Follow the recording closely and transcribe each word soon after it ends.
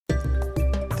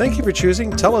Thank you for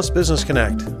choosing TELUS Business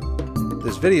Connect.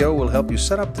 This video will help you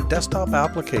set up the desktop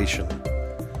application.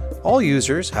 All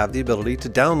users have the ability to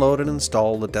download and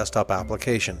install the desktop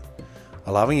application,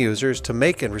 allowing users to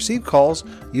make and receive calls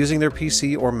using their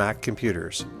PC or Mac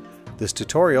computers. This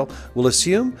tutorial will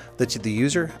assume that the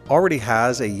user already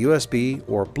has a USB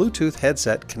or Bluetooth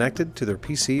headset connected to their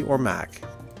PC or Mac.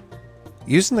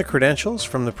 Using the credentials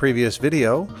from the previous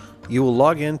video, you will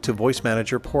log in to Voice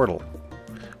Manager portal.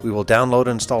 We will download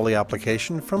and install the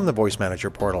application from the Voice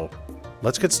Manager portal.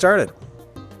 Let's get started.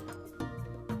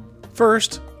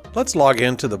 First, let's log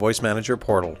into the Voice Manager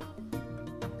portal.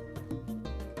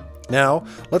 Now,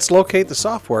 let's locate the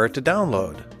software to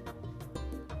download.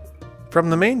 From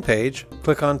the main page,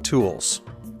 click on Tools.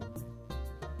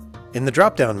 In the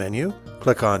drop-down menu,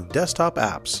 click on Desktop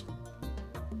Apps.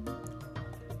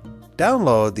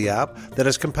 Download the app that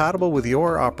is compatible with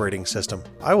your operating system.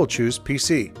 I will choose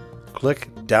PC. Click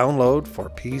Download for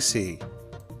PC.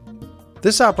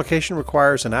 This application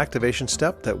requires an activation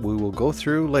step that we will go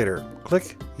through later.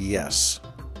 Click Yes.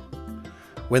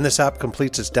 When this app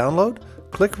completes its download,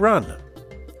 click Run.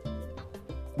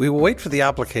 We will wait for the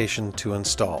application to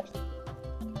install.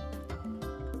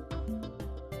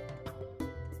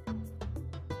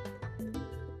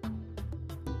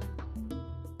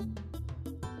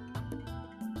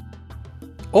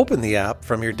 Open the app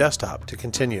from your desktop to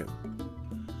continue.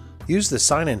 Use the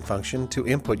sign-in function to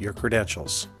input your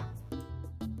credentials.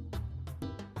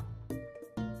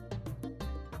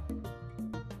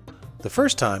 The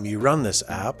first time you run this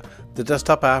app, the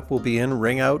desktop app will be in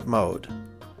ring out mode.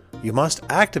 You must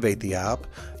activate the app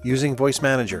using Voice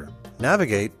Manager.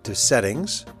 Navigate to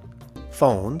Settings,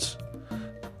 Phones,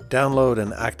 Download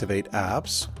and Activate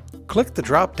Apps. Click the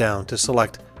drop-down to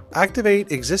select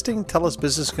Activate existing TELUS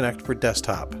Business Connect for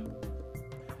desktop.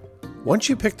 Once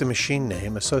you pick the machine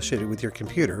name associated with your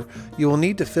computer, you will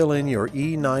need to fill in your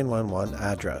E911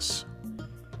 address.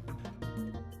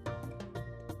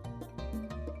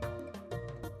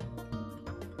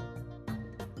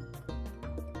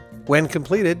 When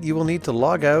completed, you will need to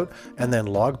log out and then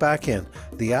log back in.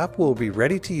 The app will be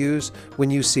ready to use when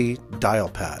you see Dial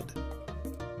Pad.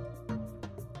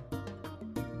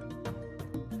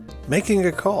 Making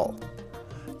a call.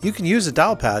 You can use a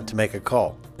dial pad to make a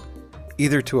call,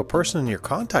 either to a person in your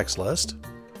contacts list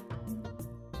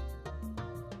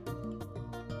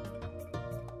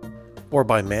or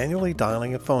by manually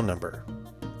dialing a phone number.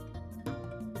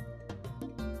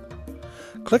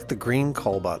 Click the green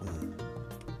call button.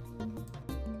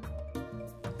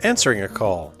 Answering a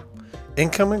call.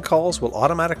 Incoming calls will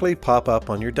automatically pop up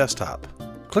on your desktop.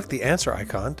 Click the answer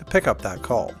icon to pick up that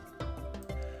call.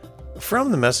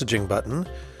 From the messaging button,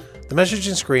 the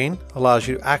messaging screen allows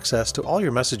you access to all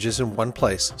your messages in one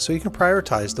place, so you can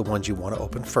prioritize the ones you want to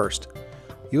open first.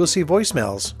 You will see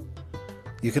voicemails.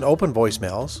 You can open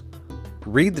voicemails,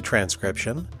 read the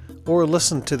transcription, or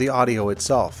listen to the audio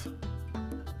itself.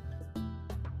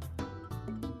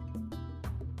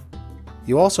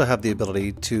 You also have the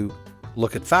ability to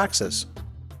look at faxes.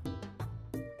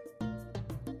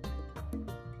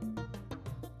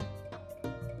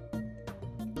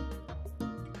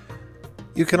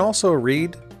 You can also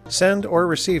read, send, or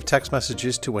receive text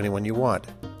messages to anyone you want.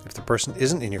 If the person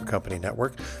isn't in your company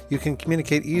network, you can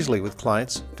communicate easily with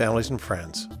clients, families, and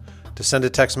friends. To send a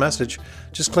text message,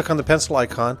 just click on the pencil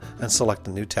icon and select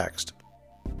the new text.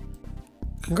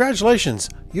 Congratulations!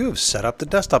 You have set up the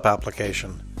desktop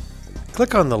application.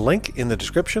 Click on the link in the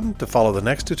description to follow the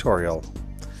next tutorial.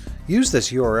 Use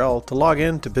this URL to log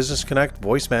in to Business Connect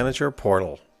Voice Manager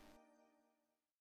portal.